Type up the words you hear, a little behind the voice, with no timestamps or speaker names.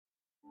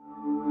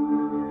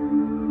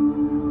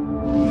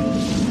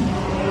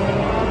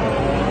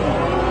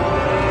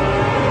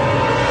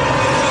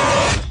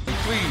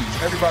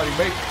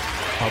Make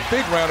a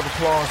big round of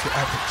applause for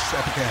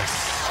Epic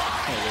S.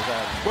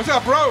 Hey, what's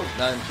up, bro?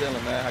 Nothing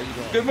chilling, man. How you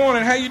doing? Good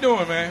morning. How you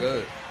doing, man?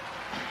 Good.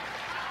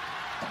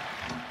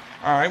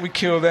 All right, we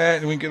kill that,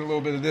 and we get a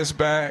little bit of this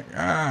back.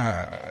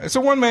 It's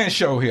a one-man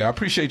show here. I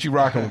appreciate you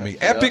rocking with me.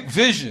 Yep. Epic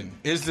Vision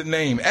is the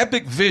name.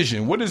 Epic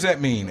Vision. What does that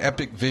mean,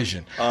 Epic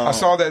Vision? I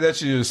saw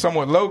that's your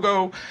somewhat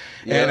logo,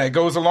 and it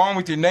goes along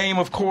with your name,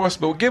 of course.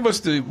 But give us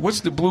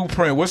what's the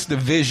blueprint? What's the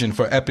vision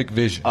for Epic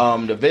Vision?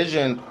 The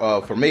vision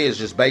for me is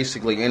just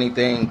basically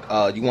anything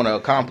you want to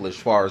accomplish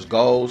as far as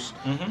goals,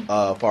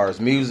 as far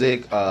as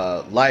music,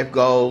 life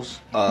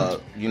goals.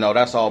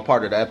 That's all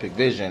part of the Epic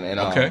Vision. And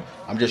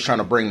I'm just trying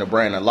to bring the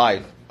brand to life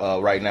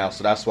right now.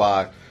 So that's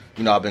why,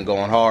 I've been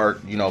going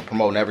hard,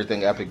 promoting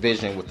everything Epic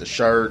Vision with the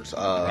shirts.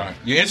 Right.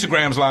 Your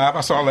Instagram's live.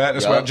 I saw that.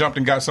 That's why I jumped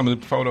and got some of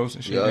the photos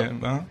and shit.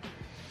 Yep.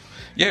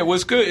 Yeah, well,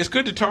 it's good. It's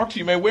good to talk to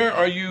you, man. Where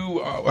are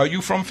you? Are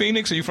you from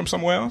Phoenix? Are you from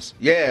somewhere else?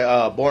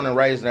 Yeah, born and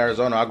raised in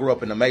Arizona. I grew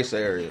up in the Mesa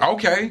area.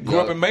 Okay,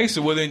 grew up in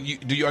Mesa. Well, then,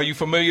 are you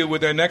familiar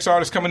with their next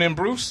artist coming in,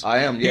 Bruce?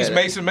 I am, yeah. He's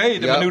Mesa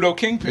Made, the Menudo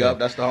Kingpin. Yep,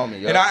 that's the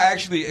homie, And I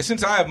actually,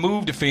 since I have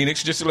moved to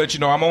Phoenix, just to let you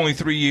know, I'm only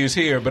 3 years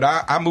here, but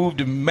I moved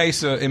to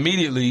Mesa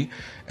immediately,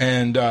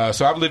 and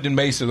so I've lived in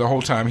Mesa the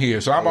whole time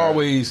here. So I'm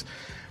always...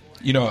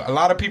 a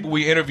lot of people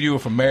we interview are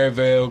from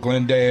Maryvale,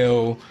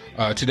 Glendale,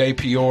 today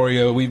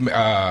Peoria. The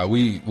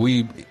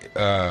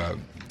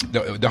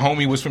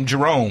homie was from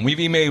Jerome. We've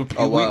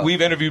emailed.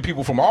 We've interviewed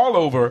people from all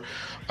over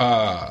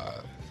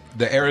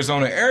the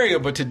Arizona area,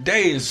 but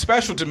today is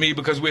special to me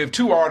because we have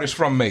two artists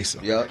from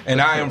Mesa,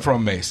 and I am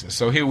from Mesa.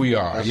 So here we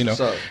are.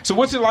 So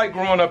what's it like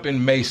growing up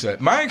in Mesa?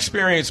 My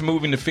experience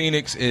moving to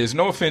Phoenix is,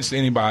 no offense to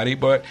anybody,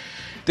 but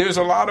there's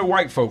a lot of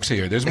white folks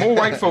here. There's more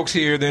white folks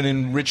here than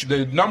in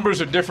the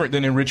numbers are different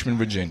than in Richmond,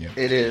 Virginia.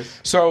 It is.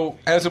 So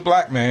as a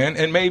black man,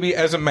 and maybe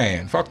as a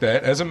man,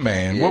 as a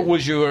man, what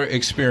was your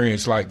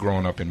experience like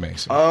growing up in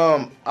Mesa?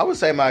 I would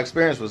say my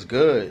experience was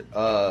good.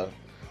 I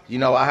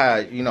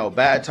had,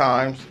 bad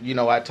times,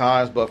 at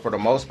times, but for the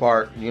most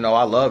part,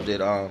 I loved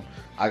it.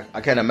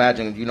 I can't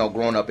imagine,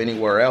 growing up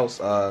anywhere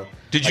else.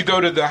 Did you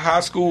go to the high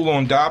school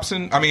on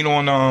Dobson? I mean,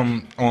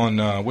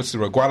 on what's the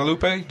road?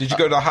 Guadalupe? Did you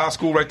go to the high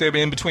school right there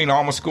in between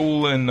Alma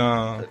School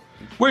and?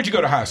 Where'd you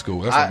go to high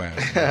school? That's what I'm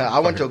asking. I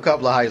went to a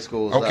couple of high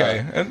schools.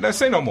 Okay, and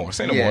say no more.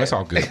 Say no more. It's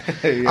all good.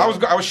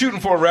 I was shooting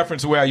for a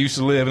reference to where I used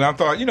to live, and I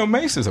thought,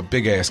 Mesa's a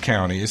big ass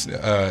county. It's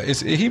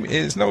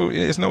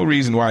no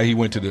reason why he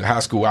went to the high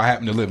school I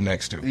happen to live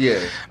next to. Yeah.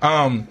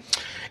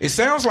 It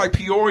sounds like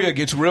Peoria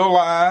gets real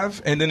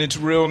live, and then it's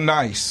real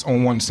nice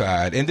on one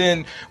side. And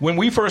then when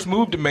we first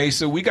moved to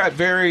Mesa, we got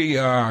very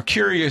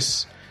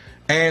curious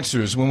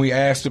answers when we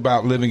asked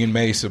about living in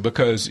Mesa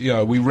because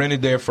we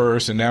rented there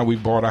first, and now we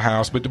bought a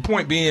house. But the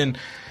point being,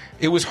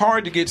 it was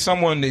hard to get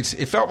someone. It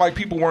felt like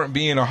people weren't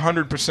being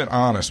 100%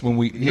 honest when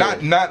we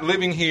not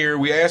living here.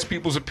 We asked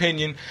people's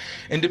opinion,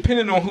 and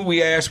depending on who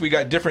we asked, we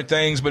got different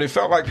things. But it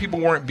felt like people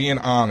weren't being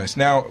honest.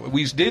 Now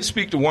we did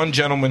speak to one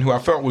gentleman who I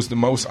felt was the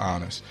most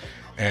honest.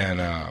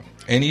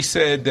 And he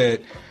said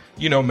that,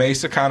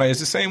 Mesa kind of is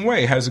the same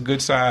way. It has a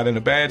good side and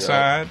a bad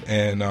side.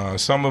 And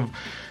some of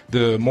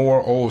the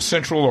more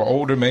central or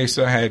older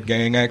Mesa had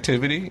gang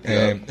activity.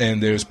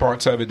 And there's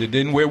parts of it that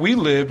didn't. Where we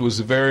lived was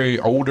a very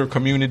older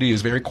community.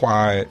 It's very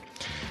quiet.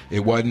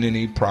 It wasn't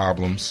any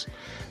problems.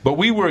 But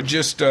we were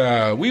just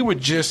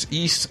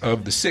east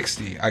of the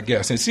 60, I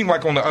guess. And it seemed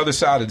like on the other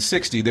side of the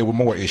 60, there were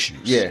more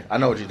issues. Yeah, I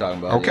know what you're talking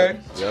about. Okay?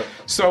 Yep.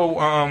 So,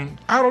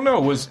 I don't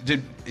know.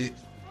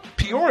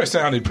 Peoria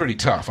sounded pretty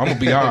tough. I'm gonna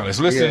be honest.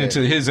 Listening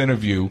to his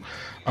interview,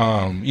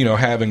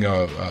 having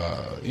a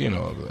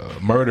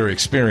murder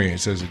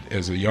experience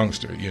as a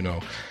youngster,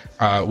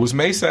 was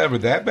Mesa ever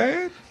that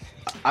bad?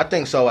 I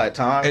think so at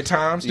times. At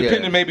times,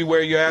 depending maybe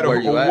where you're at or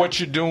what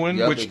you're doing.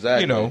 Yep, which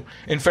exactly.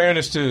 In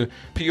fairness to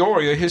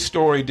Peoria, his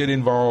story did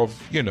involve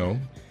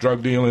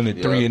drug dealing at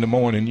 3 in the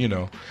morning,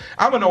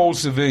 I'm an old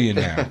civilian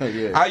now.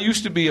 I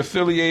used to be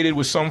affiliated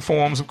with some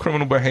forms of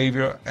criminal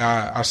behavior.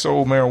 I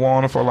sold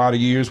marijuana for a lot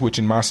of years, which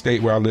in my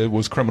state where I live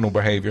was criminal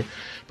behavior.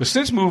 But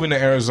since moving to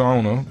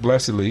Arizona,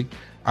 blessedly,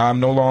 I'm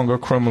no longer a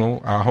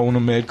criminal. I hold a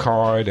med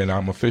card, and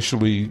I'm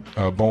officially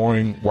a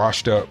boring,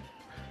 washed up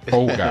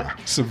old guy,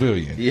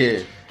 civilian. Yeah.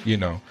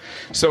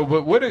 So,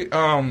 but what...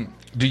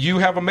 do you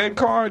have a med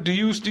card? Do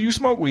you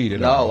smoke weed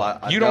at all? No,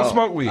 I you don't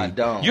smoke weed. I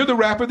don't. You're the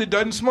rapper that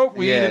doesn't smoke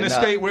weed in a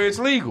state where it's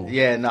legal.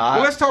 Yeah, no.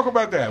 Well, let's talk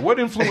about that. What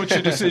influenced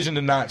your decision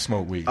to not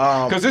smoke weed?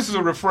 Because this is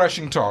a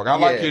refreshing talk. I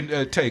like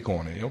your take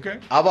on it. Okay.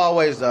 I've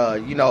always,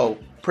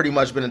 pretty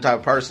much been the type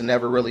of person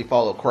never really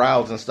follow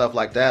crowds and stuff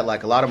like that.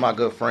 Like a lot of my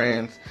good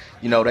friends,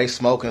 they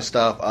smoke and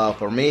stuff.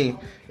 For me,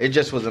 it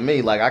just wasn't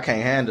me. Like I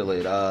can't handle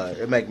it.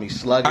 It make me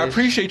sluggish. I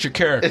appreciate your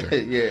character.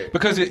 Yeah.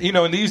 Because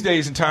in these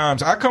days and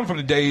times, I come from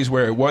the days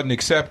where it wasn't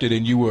accepted,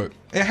 and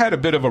it had a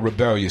bit of a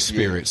rebellious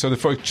spirit. So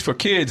for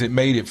kids, it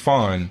made it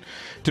fun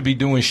to be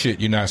doing shit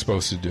you're not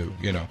supposed to do.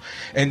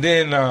 And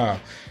then.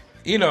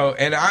 you know,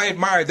 and I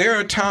admire, there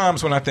are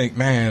times when I think,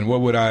 man,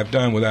 what would I have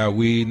done without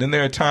weed? And then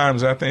there are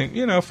times I think,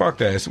 you know, fuck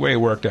that. It's the way it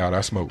worked out.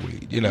 I smoke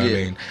weed. You know what I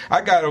mean?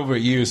 I got over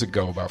it years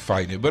ago about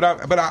fighting it. But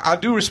I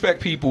do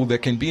respect people that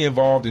can be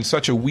involved in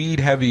such a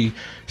weed-heavy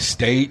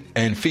state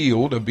and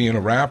field of being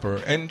a rapper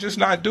and just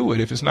not do it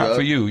if it's not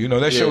for you. You know,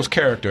 that shows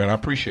character, and I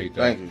appreciate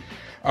that. Thank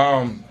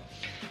you.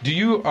 Do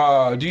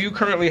you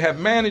currently have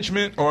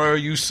management, or are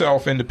you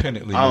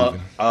self-independently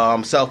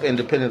moving?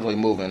 Self-independently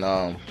moving.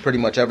 Pretty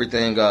much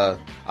everything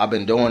I've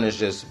been doing is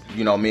just,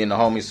 you know, me and the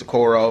homie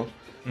Socorro.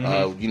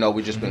 You know,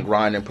 we just been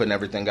grinding, putting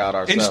everything out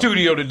ourselves. In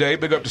studio today,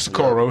 big up to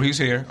Socorro. He's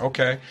here.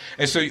 Okay.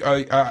 And so,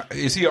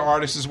 is he an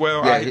artist as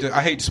well? Yeah,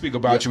 I hate to speak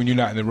about you when you're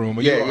not in the room.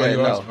 No,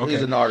 okay.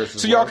 He's an artist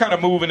as so well. y'all kind of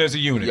moving as a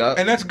unit.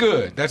 And that's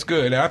good. That's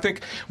good. And I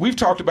think we've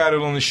talked about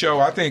it on the show.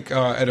 I think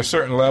at a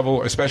certain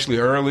level, especially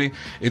early,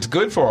 it's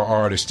good for an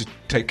artist to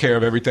take care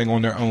of everything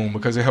on their own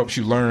because it helps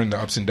you learn the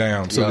ups and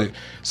downs. So that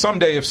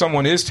someday if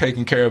someone is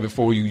taking care of it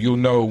for you, you'll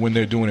know when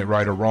they're doing it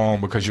right or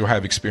wrong because you'll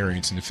have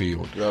experience in the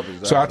field.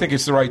 Exactly. So I think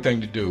it's the right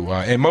thing to do.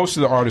 And most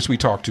of the artists we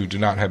talk to do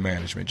not have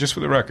management, just for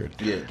the record.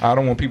 I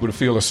don't want people to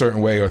feel a certain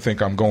way or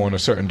think I'm going a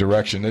certain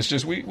direction. It's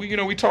just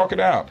we talk it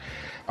out.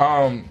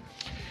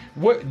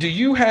 What do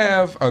you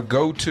have a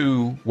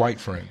go-to white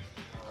friend?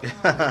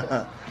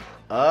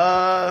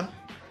 I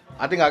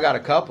think I got a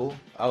couple.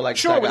 I would like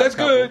to sure, but that's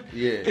good.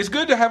 Yeah, it's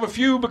good to have a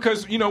few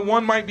because you know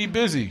one might be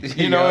busy.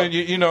 You know,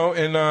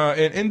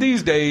 and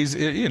these days,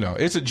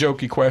 it's a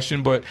jokey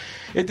question, but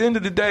at the end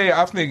of the day,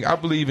 I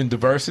believe in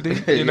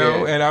diversity. You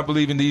know, and I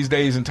believe in these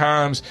days and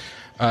times.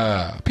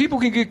 People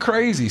can get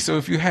crazy. So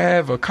if you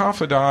have a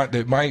confidant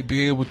that might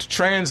be able to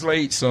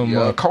translate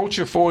some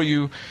culture for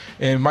you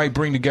and might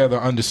bring together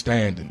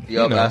understanding.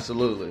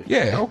 Absolutely.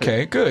 Yeah,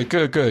 okay,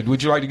 good.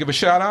 Would you like to give a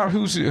shout out?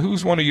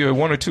 Who's one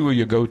or two of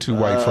your go-to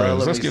white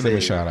friends? Let's give them a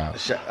shout out.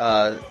 Shout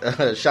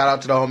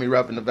out to the homie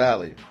Reppin' the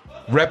Valley.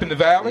 Reppin' the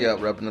Valley? Yeah,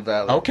 Reppin' the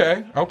Valley.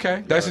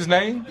 Okay. That's his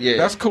name? Yeah.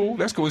 That's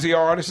cool. Is he an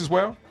artist as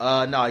well?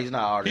 No, he's not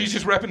an artist. He's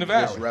just Reppin' the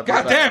Valley.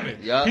 God damn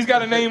it. Yep. He's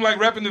got a name like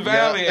Reppin' the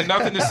Valley and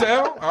nothing to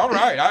sell? All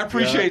right. I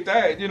appreciate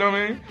that. You know what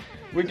I mean?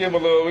 We give him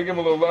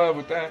a little love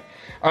with that.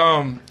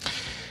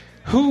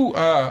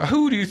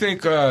 Who do you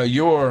think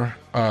your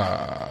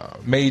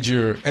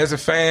major, as a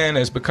fan,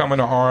 as becoming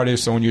an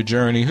artist on your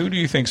journey, who do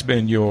you think's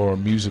been your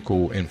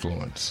musical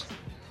influence?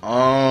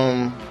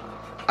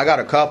 I got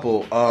a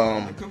couple.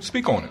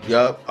 Speak on it.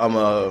 Yep, I'm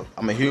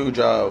a huge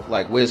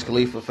Wiz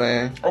Khalifa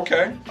fan.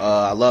 Okay.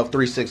 I love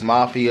 3 6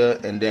 Mafia,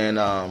 and then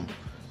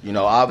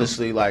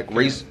obviously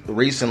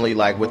recently,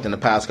 within the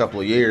past couple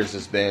of years,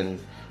 it's been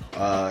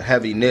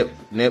heavy Nip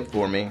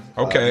for me.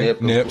 Okay,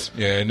 Nip.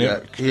 Yeah,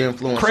 he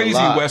influenced crazy a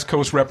lot. West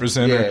Coast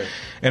representative,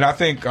 and I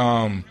think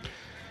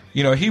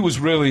he was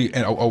really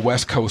a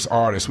West Coast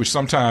artist, which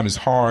sometimes is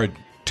hard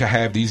to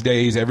have these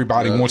days.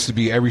 Everybody wants to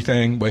be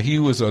everything, but he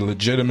was a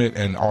legitimate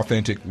and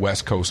authentic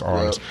West Coast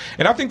artist.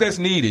 And I think that's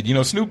needed.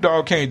 Snoop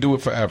Dogg can't do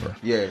it forever.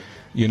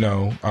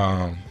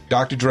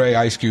 Dr. Dre,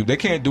 Ice Cube, they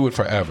can't do it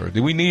forever.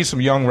 We need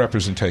some young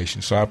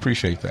representation, so I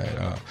appreciate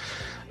that.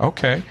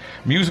 Okay.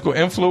 Musical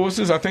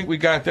influences, I think we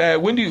got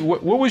that.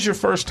 What was your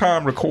first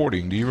time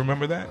recording? Do you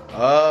remember that?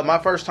 My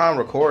first time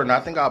recording, I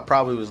think I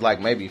probably was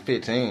maybe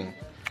 15.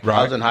 Right.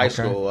 I was in high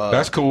school.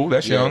 That's cool.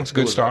 That's young. It's a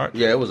good start.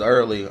 Yeah, it was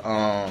early.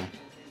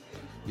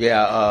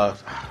 I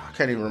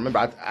can't even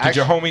remember.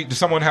 Did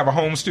someone have a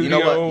home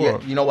studio?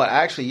 You know what?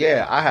 Actually,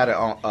 I had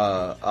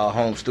a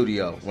home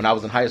studio when I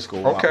was in high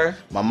school. Okay.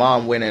 My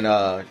mom went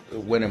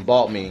and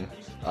bought me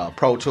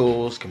Pro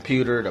Tools,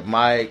 computer, the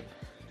mic,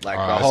 the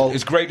whole.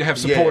 It's great to have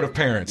supportive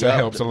parents. That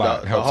helps a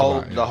lot.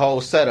 The whole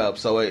setup.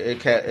 So it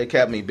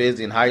kept me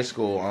busy in high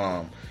school.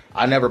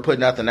 I never put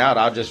nothing out.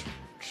 I just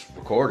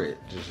record it.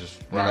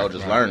 Just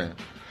learning.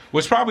 Well,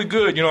 it's probably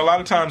good. A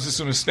lot of times it's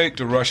a mistake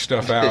to rush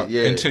stuff out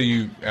until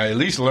you at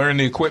least learn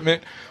the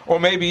equipment or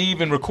maybe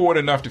even record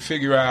enough to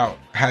figure out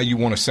how you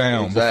want to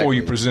sound before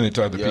you present it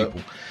to other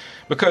people.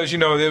 Because,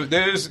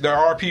 there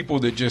are people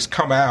that just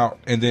come out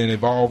and then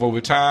evolve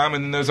over time,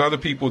 and then there's other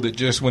people that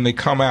just, when they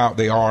come out,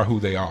 they are who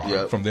they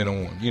are from then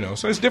on.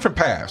 So it's different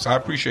paths. I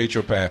appreciate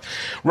your path.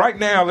 Right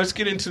now, let's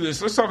get into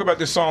this. Let's talk about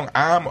this song,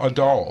 I'm a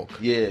Dog.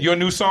 Yeah. Your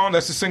new song,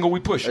 that's the single we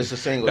push. It's a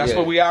single, That's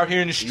what we out here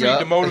in the street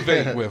to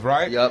motivate with,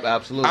 right? Yep,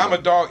 absolutely. I'm a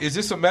Dog. Is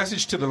this a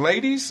message to the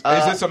ladies?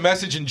 Is this a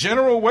message in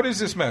general? What is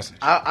this message?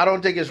 I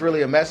don't think it's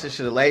really a message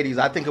to the ladies.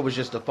 I think it was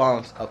just a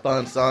fun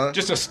song.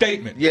 Just a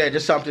statement. Yeah,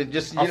 just something.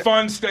 A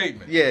fun statement.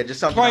 Yeah, just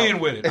something. Playing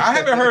with it. I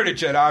haven't heard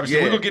it yet,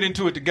 obviously. We're going to get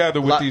into it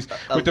together with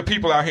with the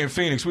people out here in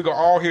Phoenix. We're going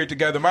to all hear it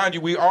together. Mind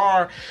you,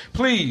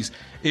 please,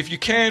 if you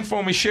can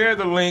for me, share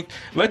the link.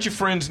 Let your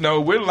friends know.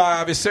 We're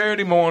live. It's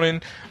Saturday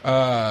morning,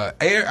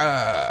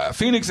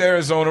 Phoenix,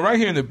 Arizona, right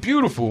here in the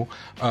beautiful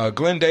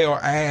Glendale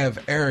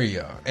Ave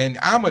area. And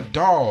I'm a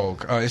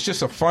Dog. It's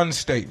just a fun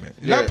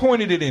statement. Not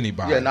pointed at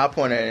anybody. Yeah, not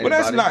pointed at anybody.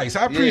 But that's nice.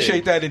 I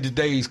appreciate that in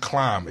today's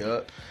climate. Yeah.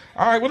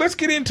 All right, well, let's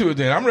get into it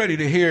then. I'm ready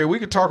to hear it. We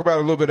can talk about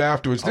it a little bit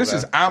afterwards. This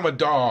is I'm a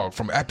Dog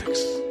from Epix.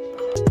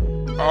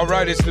 All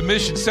right, it's the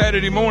Mission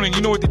Saturday morning. You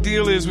know what the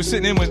deal is. We're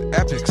sitting in with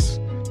Epix.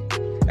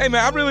 Hey,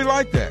 man, I really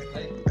like that.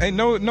 Hey,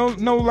 no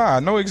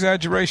lie, no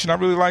exaggeration. I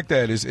really like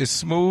that. It's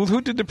smooth.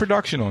 Who did the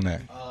production on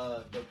that?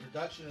 The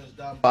production is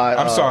done by...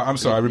 I'm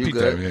sorry. Repeat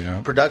that. Yeah.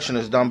 Production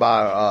is done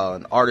by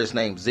an artist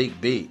named Zeke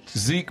Beats.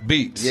 Zeke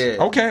Beats. Yeah.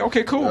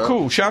 Okay,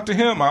 cool. Shout out to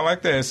him. I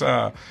like that. It's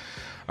a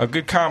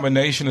good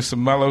combination of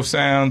some mellow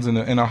sounds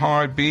and a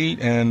hard beat.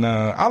 And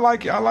I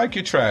like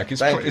your track.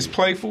 It's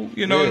playful.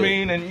 You know what I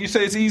mean? And you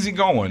say it's easy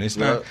going. It's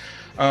not...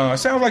 It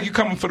sounds like you're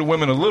coming for the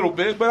women a little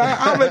bit, but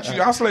I'll let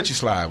you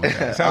slide with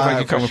that. It sounds like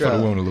you're coming for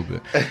the women a little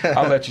bit.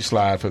 I'll let you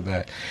slide for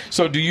that.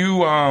 So do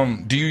you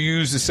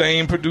use the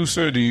same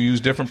producer? Do you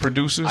use different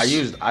producers?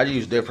 I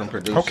use different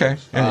producers. Okay.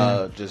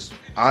 Just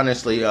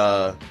honestly,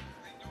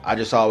 I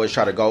just always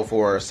try to go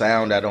for a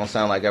sound that don't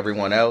sound like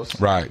everyone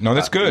else. Right. No,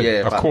 that's good.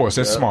 Of course,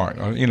 that's smart.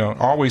 Yeah.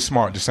 Always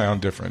smart to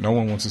sound different. No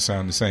one wants to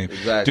sound the same.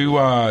 Exactly.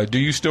 Do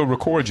you still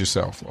record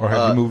yourself, or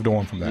have you moved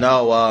on from that?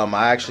 No,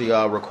 I actually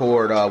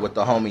record with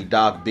the homie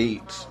Doc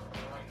Beats,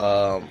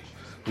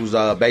 who's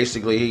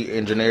basically he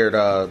engineered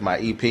my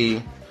EP.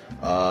 He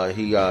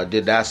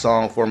did that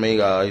song for me.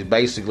 I've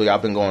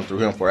been going through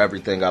him for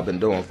everything I've been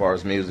doing as far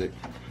as music.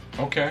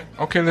 Okay,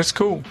 that's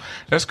cool.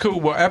 Well,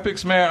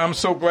 Epix, man, I'm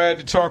so glad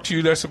to talk to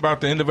you. That's about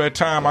the end of our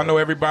time. I know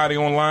everybody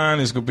online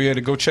is going to be able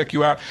to go check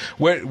you out.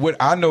 What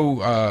I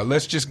know,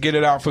 let's just get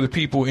it out for the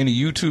people. Any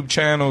YouTube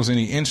channels,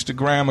 any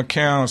Instagram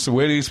accounts,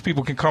 where these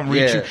people can come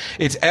reach you.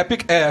 It's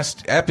Epix,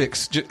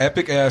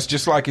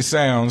 just like it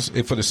sounds,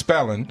 for the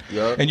spelling.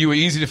 Yep. And you were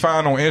easy to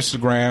find on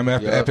Instagram,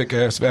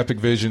 Epix, Epic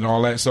Vision,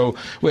 all that. So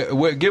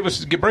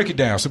break it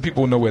down so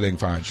people know where they can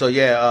find you. So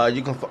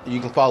you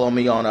can follow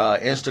me on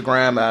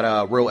Instagram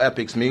at Real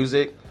Epix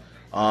Music.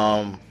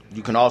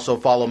 You can also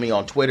follow me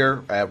on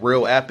Twitter at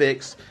Real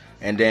Epix.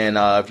 And then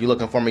if you're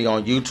looking for me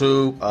on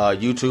YouTube,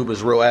 YouTube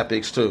is Real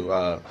Epix too.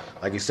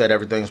 Like you said,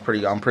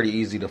 I'm pretty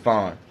easy to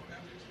find.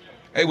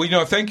 Hey,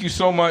 well, thank you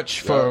so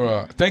much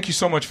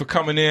for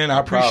coming in. I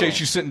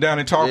appreciate you sitting down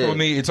and talking with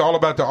me. It's all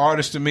about the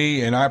artist to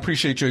me, and I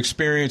appreciate your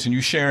experience and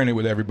you sharing it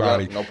with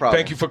everybody. No problem.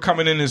 Thank you for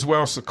coming in as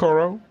well,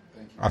 Socorro.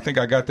 I think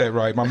I got that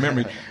right. My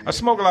memory. I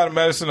smoke a lot of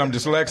medicine. I'm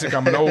dyslexic.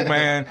 I'm an old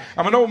man.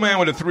 I'm an old man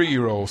with a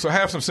 3-year-old. So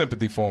have some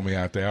sympathy for me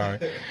out there. All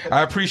right.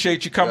 I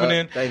appreciate you coming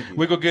in. Thank you.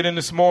 We're gonna get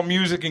into some more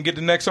music and get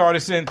the next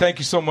artist in. Thank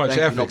you so much,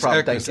 Epix. No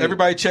problem. Thank you.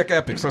 Everybody check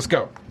Epix. Let's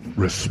go.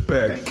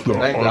 Respect the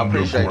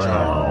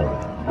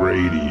Underground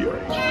Radio.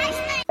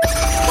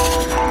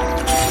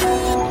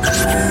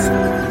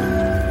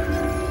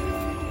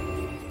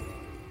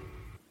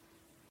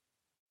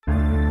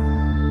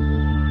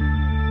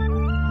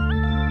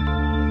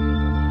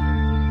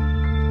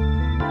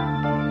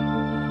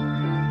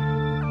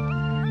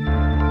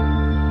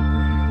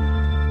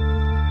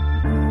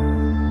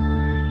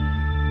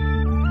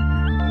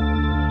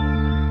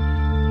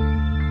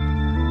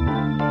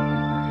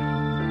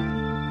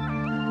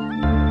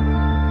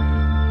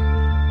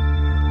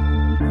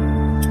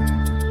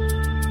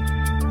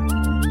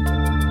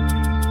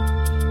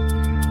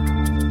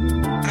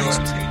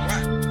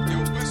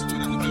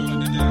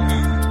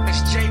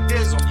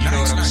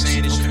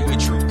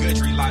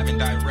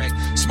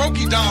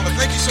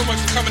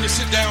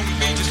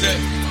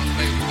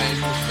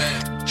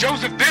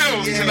 Joseph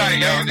Dills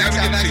tonight, yo.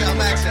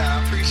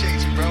 I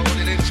appreciate you, bro. What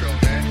an intro,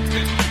 man.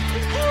 You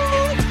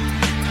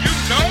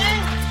know?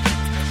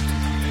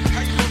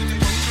 How you doing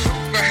today?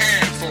 A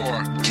hand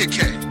for Kid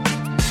K.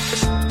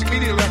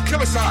 Comedian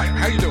Killer Scion.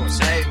 How you doing,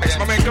 sir? Hey, man. That's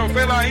my man,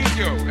 Fela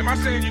Inko. Am I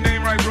saying your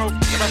name right, bro? Am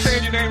I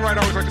saying your name right?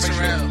 I always like to make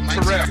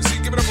sure. Terrell. See,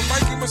 give it up for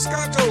Mikey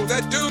Moscato.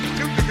 That dude.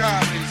 Duke the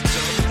guy, ladies and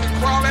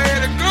gentlemen. Quality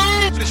and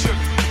Goose. The sugar.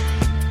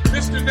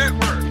 Mr.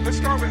 Network. Let's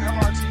start with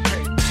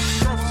LRTK.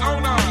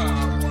 Zona.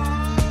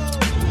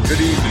 Good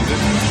evening, this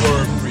is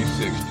Swerve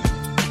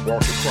 360,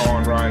 Walter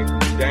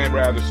Cronkite, Dan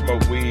Rather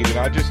Smoke Weed, and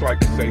I'd just like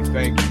to say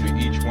thank you to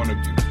each one of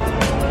you.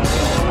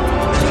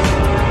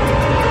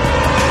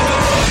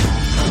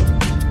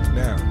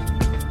 Now,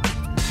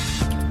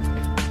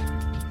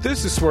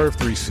 this is Swerve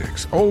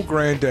 36, Old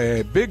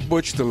Granddad, Big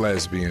Butch the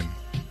Lesbian,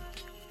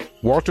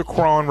 Walter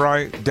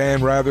Cronkite,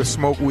 Dan Rather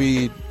Smoke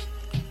Weed,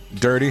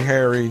 Dirty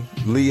Harry,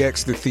 Lee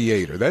X the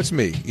Theater. That's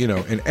me,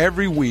 and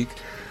every week,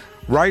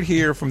 right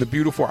here from the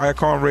beautiful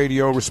Icon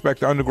Radio, Respect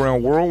the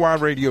Underground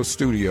Worldwide Radio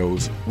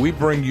Studios, we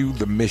bring you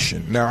The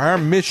Mission. Now, our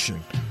mission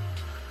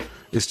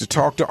is to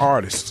talk to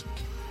artists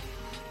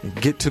and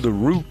get to the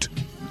root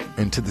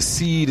and to the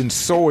seed and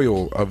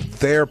soil of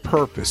their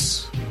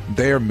purpose,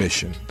 their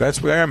mission.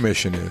 That's what our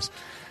mission is.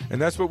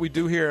 And that's what we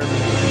do here every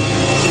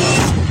day.